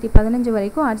 415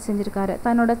 வரைக்கும் ஆட்சி செஞ்சுருக்காரு.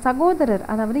 தன்னோட சகோதரர்,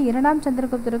 அதாவது இரண்டாம்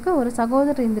சந்திரகுப்தருக்கு ஒரு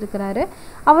சகோதரர் இருந்திருக்கிறாரு.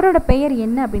 அவரோட பெயர்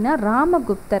என்ன அப்படின்னா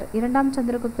ராமகுப்தர். இரண்டாம்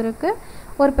சந்திரகுப்தருக்கு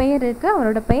ஒரு பெயர் இருக்குது,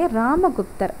 அவரோட பெயர்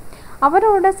ராமகுப்தர்.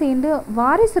 அவரோட சேர்ந்து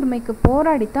வாரிசுரிமைக்கு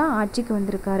போராடித்தான் ஆட்சிக்கு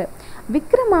வந்திருக்காரு.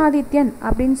 விக்ரமாதித்யன்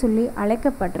அப்படின்னு சொல்லி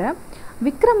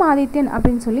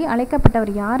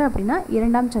அழைக்கப்பட்டவர் யார் அப்படின்னா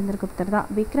இரண்டாம் சந்திரகுப்தர் தான்.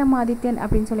 விக்ரமாதித்யன்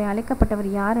அப்படின்னு சொல்லி அழைக்கப்பட்டவர்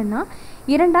யாருன்னா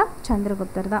இரண்டாம்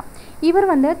சந்திரகுப்தர் தான். இவர்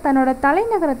வந்து தன்னோட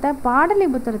தலைநகரத்தை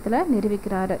பாடலிபுத்திரத்தில்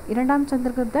நிறுவிக்கிறாரு. இரண்டாம்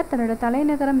சந்திரகுப்தர் தன்னோட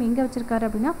தலைநகரம் எங்கே வச்சிருக்காரு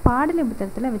அப்படின்னா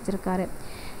பாடலிபுத்திரத்தில் வச்சிருக்காரு.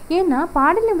 ஏன்னா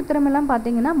பாடலிபுத்திரம் எல்லாம்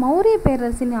பார்த்தீங்கன்னா மௌரிய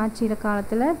பேரரசின் ஆட்சியில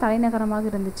காலத்தில் தலைநகரமாக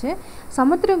இருந்துச்சு.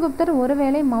 சமுத்திரகுப்தர்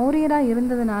ஒருவேளை மௌரியராக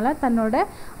இருந்ததுனால தன்னோட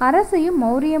அரசையும்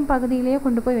மௌரியம் பகுதியிலேயே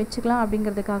கொண்டு போய் வச்சுக்கலாம்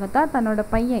அப்படிங்கிறதுக்காகத்தான் தன்னோட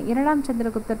பையன் இரண்டாம்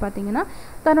சந்திரகுப்தர் பார்த்தீங்கன்னா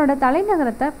தன்னோட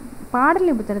தலைநகரத்தை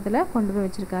பாடலிபுத்திரத்தில் கொண்டு போய்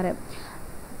வச்சிருக்காரு.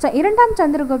 இரண்டாம்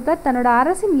சந்திரகுப்தர் தன்னோட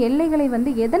அரசின் எல்லைகளை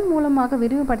வந்து எதன் மூலமாக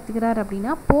விரிவுபடுத்துகிறார்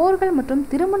அப்படின்னா போர்கள் மற்றும்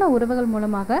திருமண உறவுகள்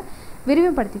மூலமாக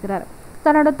விரிவுபடுத்துகிறார்.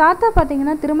 தன்னோட தாத்தா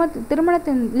பார்த்தீங்கன்னா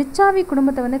திருமணத்தின் லிச்சாவி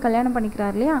குடும்பத்தை வந்து கல்யாணம்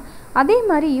பண்ணிக்கிறார் இல்லையா, அதே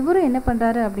மாதிரி இவரும் என்ன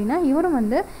பண்ணுறாரு அப்படின்னா இவரும்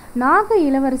வந்து நாக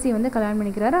இளவரசியை வந்து கல்யாணம்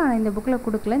பண்ணிக்கிறாரு. ஆனால் இந்த புக்கில்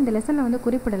கொடுக்கல, இந்த லெசனில் வந்து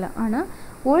குறிப்பிடலை, ஆனால்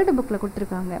ஓல்டு புக்கில்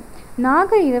கொடுத்துருக்காங்க.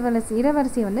 நாக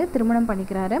இளவரசியை வந்து திருமணம்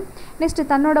பண்ணிக்கிறாரு. நெக்ஸ்ட்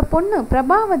தன்னோட பொண்ணு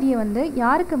பிரபாவதியை வந்து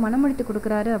யாருக்கு மணமுடித்து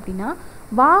கொடுக்குறாரு அப்படின்னா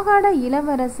வாகாட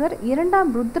இளவரசர் இரண்டாம்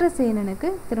ருத்ரசேனனுக்கு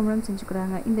திருமணம்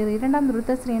செஞ்சுக்கிறாங்க. இந்த இரண்டாம்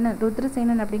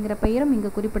ருத்ரசேனன் அப்படிங்கிற பெயரும்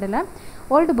இங்கே குறிப்பிடலை,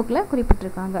 ஓல்டு புக்கில்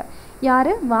குறிப்பிட்டிருக்காங்க.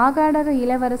 யார்? வாகாட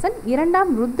இளவரசன்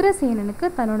இரண்டாம் ருத்ரசேனனுக்கு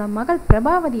தன்னோட மகள்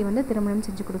பிரபாவதியை வந்து திருமணம்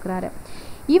செஞ்சு கொடுக்குறாரு.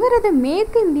 இவரது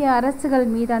மேற்கு இந்திய அரசுகள்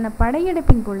மீதான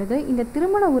படையெடுப்பின் பொழுது இந்த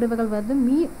திருமண உறவுகள் வந்து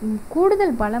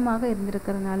கூடுதல் பலமாக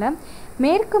இருந்திருக்கிறதுனால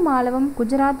மேற்கு மாலவம்,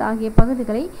 குஜராத் ஆகிய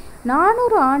பகுதிகளை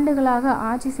 400 ஆண்டுகளாக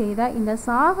ஆட்சி செய்த இந்த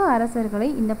சாக அரசர்களை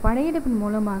இந்த படையெடுப்பின்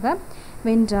மூலமாக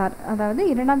வென்றார். அதாவது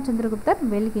இரண்டாம் சந்திரகுப்தர்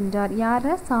வெல்கின்றார்.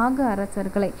 யார? சாக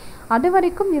அரசர்களை. அது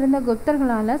வரைக்கும் இருந்த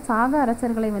குப்தர்களால் சாக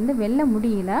அரசர்களை வந்து வெல்ல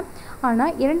முடியல.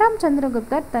 ஆனால் இரண்டாம்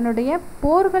சந்திரகுப்தர் தன்னுடைய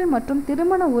போர்கள் மற்றும்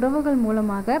திருமண உறவுகள்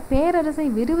மூலமாக பேரரசை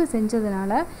விரிவு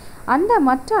செஞ்சதுனால அந்த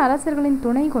மற்ற அரசர்களின்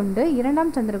துணை கொண்டு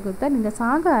இரண்டாம் சந்திரகுப்தர் இந்த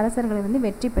சாக அரசர்களை வந்து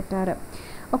வெற்றி பெற்றார்.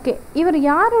 ஓகே, இவர்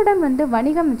யாருடன் வந்து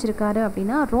வணிகம் வச்சுருக்காரு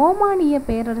அப்படின்னா ரோமானிய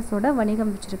பேரரசோட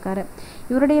வணிகம் வச்சுருக்காரு.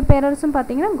 இவருடைய பேரரசும்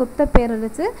பார்த்தீங்கன்னா குப்த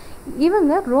பேரரசு.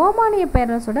 இவங்க ரோமானிய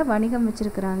பேரரசோட வணிகம்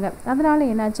வச்சுருக்கிறாங்க. அதனால்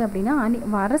என்னாச்சு அப்படின்னா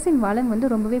அரசின் வளம்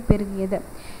வந்து ரொம்பவே பெருகியது.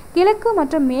 கிழக்கு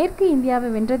மற்றும் மேற்கு இந்தியாவை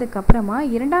வென்றதுக்கு அப்புறமா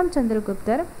இரண்டாம்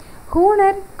சந்திரகுப்தர்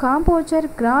ஹூனர், காம்போச்சர்,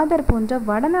 கிராதர் போன்ற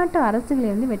வடநாட்டு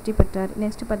அரசுகளிலிருந்து வெற்றி பெற்றார்.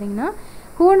 நெக்ஸ்ட் பார்த்தீங்கன்னா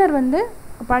ஹூனர் வந்து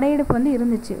படையெடுப்பு வந்து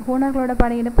இருந்துச்சு. ஹூனர்களோட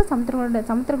படையெடுப்பு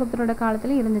சமுத்திரகுப்தரோட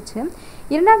காலத்தில் இருந்துச்சு.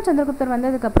 இரண்டாம் சந்திரகுப்தர்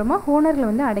வந்ததுக்கப்புறமா ஹூனர்களை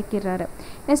வந்து அடக்கிடுறாரு.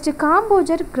 நெக்ஸ்ட்டு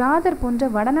காம்போஜர், கிராதர் போன்ற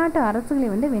வடநாட்டு அரசுகளை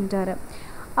வந்து வென்றார்.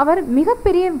 அவர்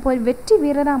மிகப்பெரிய வெற்றி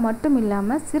வீரராக மட்டும்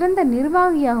இல்லாமல் சிறந்த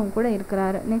நிர்வாகியாகவும் கூட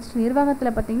இருக்கிறாரு. நெக்ஸ்ட்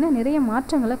நிர்வாகத்தில் பார்த்திங்கன்னா நிறைய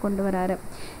மாற்றங்களை கொண்டு வராரு.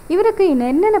 இவருக்கு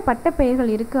என்னென்ன பட்ட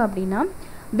பெயர்கள் இருக்குது அப்படின்னா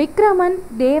விக்ரமன்,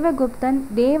 தேவகுப்தன்,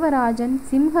 தேவராஜன்,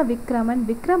 சிம்ஹ விக்ரமன்,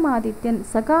 விக்ரமாதித்யன்,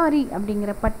 சகாரி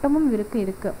அப்படிங்கிற பட்டமும் இவருக்கு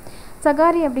இருக்குது.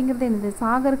 சகாரி அப்படிங்கிறது என்னது?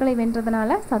 சாகர்களை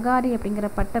வென்றதுனால சகாரி அப்படிங்கிற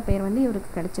பட்ட பெயர் வந்து இவருக்கு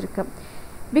கிடச்சிருக்கு.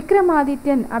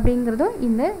 விக்ரமாதித்யன் அப்படிங்கிறதும்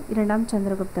இந்த இரண்டாம்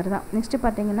சந்திரகுப்தர் தான். நெக்ஸ்ட்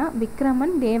பார்த்தீங்கன்னா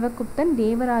விக்ரமன், தேவகுப்தன்,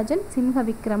 தேவராஜன், சிம்ஹ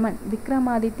விக்ரமன்,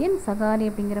 விக்ரமாதித்யன், சகாரி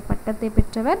அப்படிங்கிற பட்டத்தை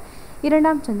பெற்றவர்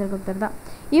இரண்டாம் சந்திரகுப்தர் தான்.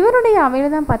 இவருடைய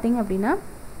அவையில் தான் பார்த்தீங்க அப்படின்னா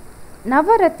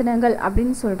நவரத்னங்கள்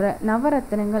அப்படின்னு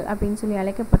சொல்லி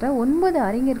அழைக்கப்பட்ட 9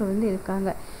 அறிஞர்கள் வந்து இருக்காங்க.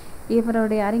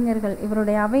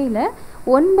 இவருடைய அவையில்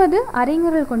 9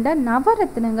 அறிஞர்கள் கொண்ட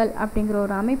நவரத்னங்கள் அப்படிங்கிற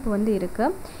ஒரு அமைப்பு வந்து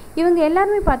இருக்குது. இவங்க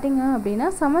எல்லாருமே பார்த்தீங்க அப்படின்னா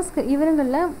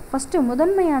இவங்களில் ஃபஸ்ட்டு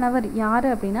முதன்மையானவர் யார்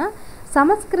அப்படின்னா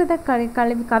சமஸ்கிருத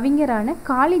கவிஞரான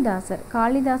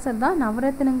காளிதாசர் தான்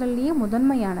நவரத்னங்கள்லேயே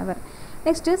முதன்மையானவர்.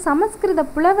 நெக்ஸ்ட்டு சமஸ்கிருத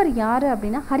புலவர் யார்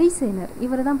அப்படின்னா ஹரிசேனர்.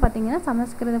 இவர் தான் பார்த்தீங்கன்னா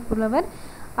சமஸ்கிருத புலவர்.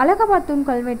 அலகாபாத் தூண்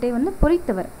கல்வெட்டை வந்து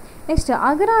பொறித்தவர். நெக்ஸ்ட்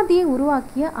அகராதியை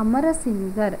உருவாக்கிய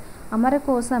அமரசிங்கர்,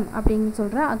 அமரகோசம் அப்படின்னு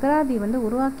சொல்கிற அகராதியை வந்து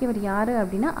உருவாக்கியவர் யார்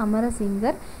அப்படின்னா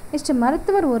அமரசிங்கர். நெக்ஸ்ட்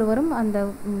மருத்துவர் ஒருவரும் அந்த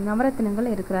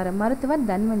நவரத்னங்கள் இருக்கிறாரு, மருத்துவர்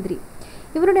தன்வந்திரி.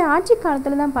 இவருடைய ஆட்சி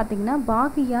காலத்தில் தான் பார்த்தீங்கன்னா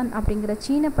பாகியான் அப்படிங்கிற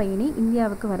சீன பயணி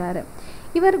இந்தியாவுக்கு வராரு.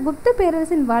 இவர் குப்த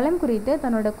பேரரசின் வளம் குறித்து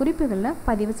தன்னோட குறிப்புகளில்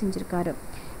பதிவு செஞ்சுருக்காரு.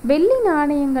 வெள்ளி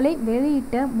நாணயங்களை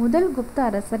வெளியிட்ட முதல் குப்த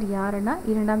அரசர் யாருன்னா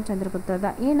இரண்டாம் சந்திரகுப்தர்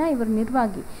தான். ஏன்னா இவர்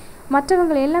நிர்வாகி.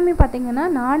 மற்றவங்க எல்லாமே பார்த்திங்கன்னா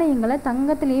நாணயங்களை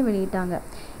தங்கத்திலேயே வெளியிட்டாங்க.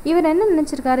 இவர் என்ன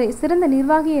நினச்சிருக்காரு, சிறந்த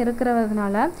நிர்வாகியாக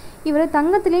இருக்கிறதுனால இவர்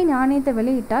தங்கத்திலே நாணயத்தை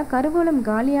வெளியிட்டால் கருவூலம்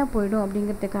காலியாக போயிடும்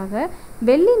அப்படிங்கிறதுக்காக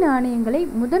வெள்ளி நாணயங்களை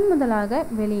முதலாக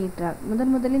வெளியிட்டார்.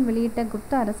 முதலில் வெளியிட்ட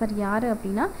குப்த அரசர் யார்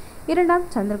அப்படின்னா இரண்டாம்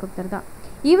சந்திரகுப்தர் தான்.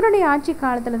 இவருடைய ஆட்சி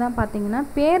காலத்தில் தான் பார்த்தீங்கன்னா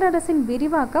பேரரசின்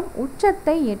விரிவாக்கம்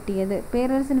உச்சத்தை எட்டியது.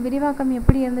 பேரரசின் விரிவாக்கம்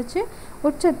எப்படி இருந்துச்சு,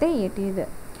 உச்சத்தை எட்டியது.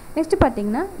 நெக்ஸ்ட்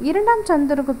பார்த்தீங்கன்னா இரண்டாம்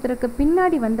சந்திரகுப்தருக்கு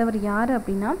பின்னாடி வந்தவர் யார்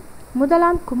அப்படின்னா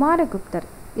முதலாம் குமாரகுப்தர்.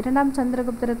 இரண்டாம்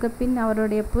சந்திரகுப்தருக்கு பின்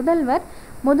அவருடைய புதல்வர்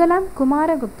முதலாம்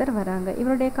குமாரகுப்தர் வராங்க.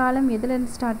 இவருடைய காலம்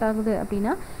எதுலேருந்து ஸ்டார்ட் ஆகுது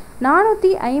அப்படின்னா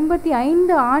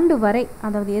 455 ஆண்டு வரை,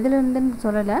 அதாவது எதுலேருந்துன்னு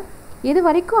சொல்லலை, எது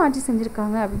வரைக்கும் ஆட்சி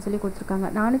செஞ்சுருக்காங்க அப்படின்னு சொல்லி கொடுத்துருக்காங்க.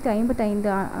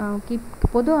 455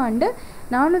 பொது ஆண்டு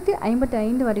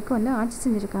 455 வரைக்கும் வந்து ஆட்சி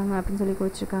செஞ்சுருக்காங்க அப்படின்னு சொல்லி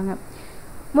கொடுத்துருக்காங்க.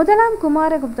 முதலாம்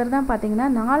குமாரகுப்தர் தான் பார்த்தீங்கன்னா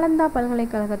நாலந்தா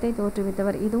பல்கலைக்கழகத்தை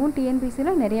தோற்றுவித்தவர். இதுவும்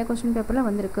டிஎன்பிசியில் நிறைய கொஸ்டின் பேப்பரில்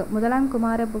வந்திருக்கு. முதலாம்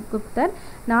குமாரகுப்தர்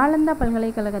நாலந்தா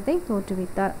பல்கலைக்கழகத்தை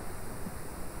தோற்றுவித்தார்.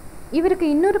 இவருக்கு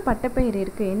இன்னொரு பட்டப்பெயர்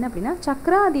இருக்குது, என்ன அப்படின்னா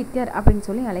சக்கராதித்யர் அப்படின்னு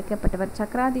சொல்லி அழைக்கப்பட்டவர்.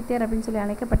 சக்கராதித்யர் அப்படின்னு சொல்லி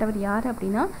அழைக்கப்பட்டவர் யார்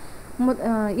அப்படின்னா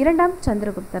இரண்டாம்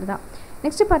சந்திரகுப்தர் தான்.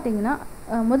 நெக்ஸ்ட் பார்த்தீங்கன்னா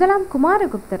முதலாம்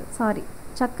குமாரகுப்தர்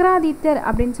சக்கராதித்யர்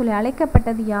அப்படின்னு சொல்லி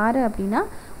அழைக்கப்பட்டது யார் அப்படின்னா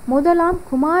முதலாம்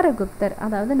குமாரகுப்தர்.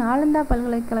 அதாவது நாலந்தா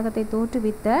பல்கலைக்கழகத்தை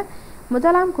தோற்றுவித்த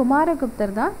முதலாம்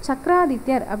குமாரகுப்தர் தான்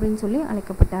சக்கராதித்யர் அப்படின்னு சொல்லி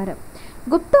அழைக்கப்பட்டார்.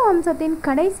 குப்த வம்சத்தின்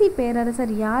கடைசி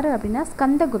பேரரசர் யார் அப்படின்னா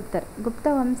ஸ்கந்தகுப்தர்.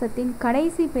 குப்த வம்சத்தின்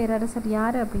கடைசி பேரரசர்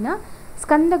யார் அப்படின்னா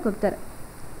ஸ்கந்தகுப்தர்.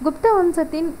 குப்த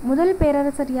வம்சத்தின் முதல்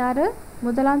பேரரசர் யார்,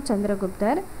 முதலாம்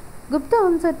சந்திரகுப்தர். குப்த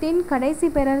வம்சத்தின் கடைசி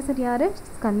பேரரசர் யார்,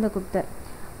 ஸ்கந்தகுப்தர்.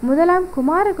 முதலாம்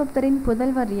குமாரகுப்தரின்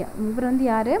புதல்வர் இவர் வந்து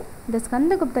யார், இந்த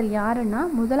ஸ்கந்தகுப்தர் யாருன்னா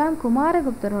முதலாம்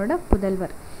குமாரகுப்தரோட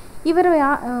புதல்வர். இவர்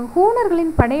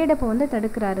ஹூணர்களின் படையெடுப்பை வந்து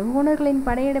தடுக்கிறாரு. ஹூணர்களின்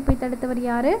படையெடுப்பை தடுத்தவர்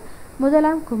யார்,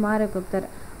 முதலாம் குமாரகுப்தர்.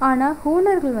 ஆனால்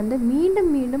ஹூணர்கள் வந்து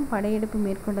மீண்டும் படையெடுப்பு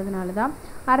மேற்கொண்டதுனால தான்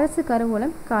அரசு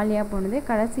கருவூலம் காலியாக போனது.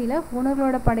 கடைசியில்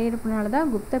ஹூணர்களோட படையெடுப்புனால தான்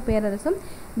குப்த பேரரசும்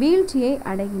வீழ்ச்சியை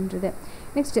அடைகின்றது.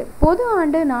 நெக்ஸ்ட்டு பொது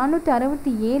ஆண்டு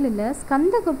 467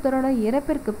 ஸ்கந்தகுப்தரோட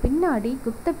இறப்பிற்கு பின்னாடி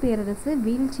குப்த பேரரசு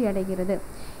வீழ்ச்சி அடைகிறது.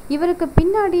 இவருக்கு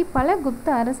பின்னாடி பல குப்த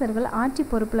அரசர்கள் ஆட்சி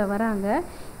பொறுப்பில் வராங்க.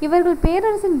 இவர்கள்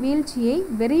பேரரசின் வீழ்ச்சியை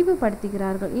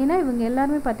விரைவுபடுத்துகிறார்கள். ஏன்னா இவங்க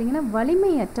எல்லாருமே பார்த்திங்கன்னா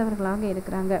வலிமையற்றவர்களாக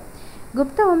இருக்கிறாங்க.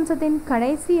 குப்த வம்சத்தின்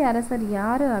கடைசி அரசர்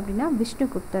யார் அப்படின்னா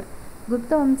விஷ்ணுகுப்தர்.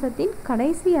 குப்த வம்சத்தின்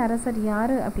கடைசி அரசர்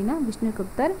யார் அப்படின்னா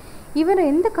விஷ்ணுகுப்தர். இவர்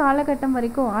எந்த காலகட்டம்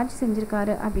வரைக்கும் ஆட்சி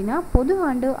செஞ்சுருக்காரு அப்படின்னா பொது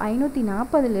ஆண்டு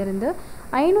 540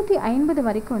 550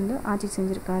 வரைக்கும் வந்து ஆட்சி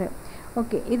செஞ்சுருக்காரு.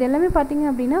 ஓகே, இது எல்லாமே பார்த்திங்க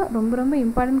அப்படின்னா ரொம்ப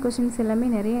இம்பார்ட்டன்ட் கொஷின்ஸ் எல்லாமே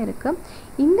நிறைய இருக்குது.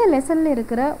 இந்த லெசனில்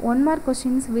இருக்கிற 1 மார்க்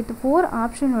கொஷின்ஸ் வித் 4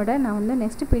 ஆப்ஷனோட நான் வந்து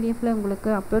நெக்ஸ்ட் பிடிஎஃப்பில் உங்களுக்கு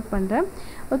அப்லோட் பண்ணுறேன்.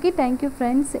 ஓகே, தேங்க்யூ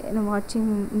ஃப்ரெண்ட்ஸ் வாட்சிங்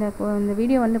இந்த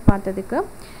வீடியோ வந்து பார்த்ததுக்கு.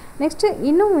 நெக்ஸ்ட்டு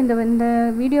இன்னும் இந்த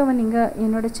வீடியோவை நீங்கள்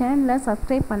என்னோடய சேனலில்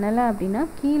சப்ஸ்கிரைப் பண்ணலை அப்படின்னா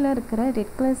கீழே இருக்கிற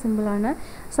ரெட் கலர் சிம்பிளான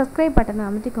சப்ஸ்கிரைப் பட்டனை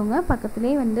அமைத்திக்கோங்க.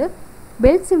 பக்கத்துலேயே வந்து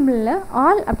பெல் சிம்பிளில்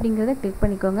ஆல் அப்படிங்கிறத கிளிக்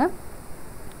பண்ணிக்கோங்க.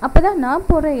 அப்போ தான் நான்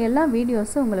போடுற எல்லா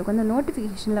வீடியோஸும் உங்களுக்கு வந்து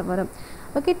நோட்டிஃபிகேஷனில் வரும்.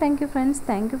 Okay, thank you friends,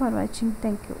 thank you for வாட்சிங்,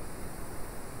 தேங்க்யூ.